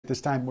this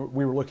time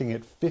we were looking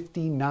at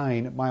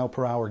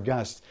 59-mile-per-hour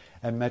gusts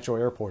at Metro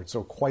Airport,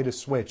 so quite a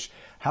switch.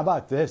 How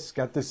about this?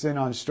 Got this in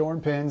on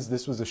storm pins.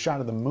 This was a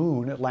shot of the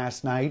moon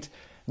last night.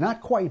 Not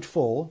quite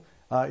full.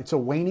 It's a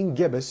waning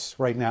gibbous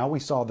right now. We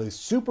saw the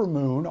super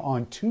moon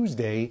on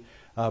Tuesday,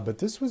 but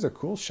this was a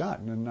cool shot,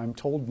 and I'm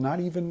told not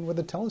even with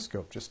a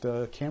telescope, just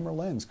a camera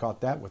lens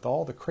caught that with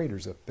all the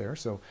craters up there.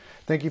 So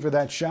thank you for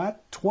that shot.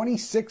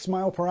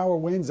 26-mile-per-hour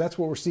winds, that's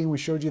what we're seeing. We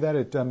showed you that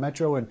at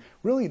Metro, and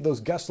really those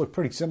gusts look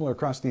pretty similar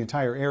across the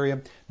entire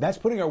area. That's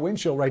putting our wind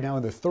chill right now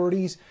in the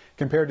 30s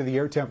compared to the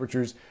air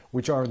temperatures,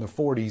 which are in the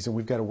 40s, and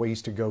we've got a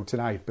ways to go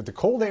tonight. But the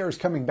cold air is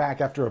coming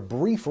back after a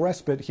brief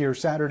respite here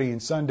Saturday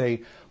and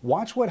Sunday.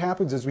 Watch what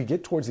happens as we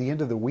get towards the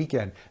end of the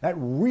weekend. That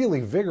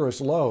really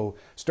vigorous low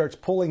starts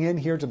pulling in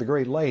here to the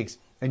Great Lakes,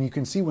 and you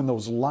can see when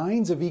those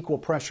lines of equal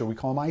pressure, we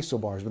call them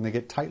isobars, when they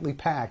get tightly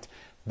packed,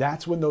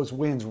 that's when those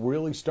winds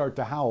really start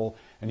to howl.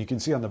 And you can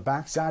see on the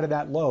backside of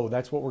that low,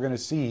 that's what we're going to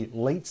see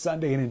late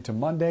Sunday and into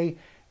Monday.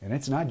 And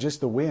it's not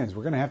just the winds.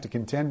 We're going to have to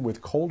contend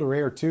with colder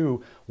air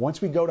too.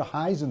 Once we go to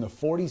highs in the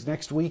 40s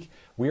next week,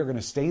 we are going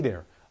to stay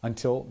there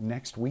until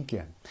next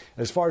weekend.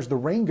 As far as the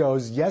rain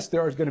goes, yes,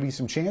 there are going to be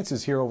some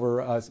chances here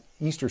over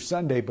Easter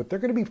Sunday, but they're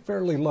going to be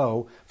fairly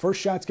low. First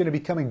shot's going to be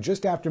coming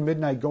just after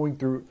midnight, going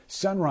through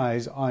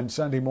sunrise on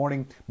Sunday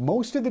morning.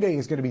 Most of the day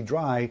is going to be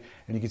dry,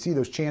 and you can see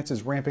those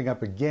chances ramping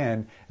up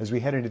again as we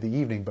head into the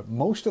evening. But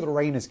most of the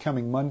rain is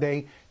coming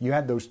Monday. You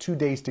add those 2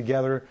 days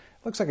together,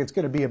 looks like it's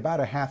going to be about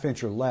a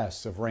half-inch or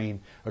less of rain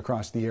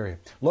across the area.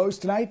 Lows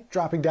tonight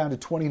dropping down to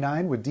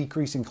 29 with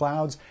decreasing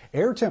clouds.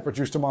 Air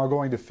temperatures tomorrow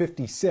going to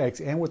 56,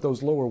 and with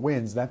those lower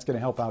winds, that's going to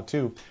help out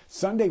too.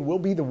 Sunday will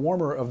be the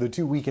warmer of the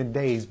 2 weekend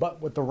days,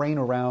 but with the rain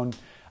around,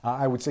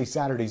 I would say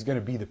Saturday is going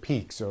to be the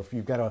peak. So if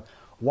you've got to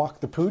walk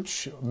the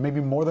pooch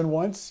maybe more than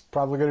once,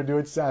 probably going to do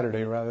it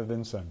Saturday rather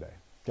than Sunday.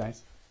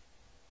 Guys?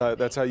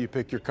 That's how you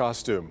pick your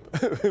costume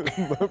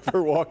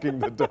for walking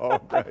the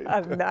dog,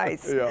 right?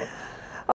 Nice. Yeah.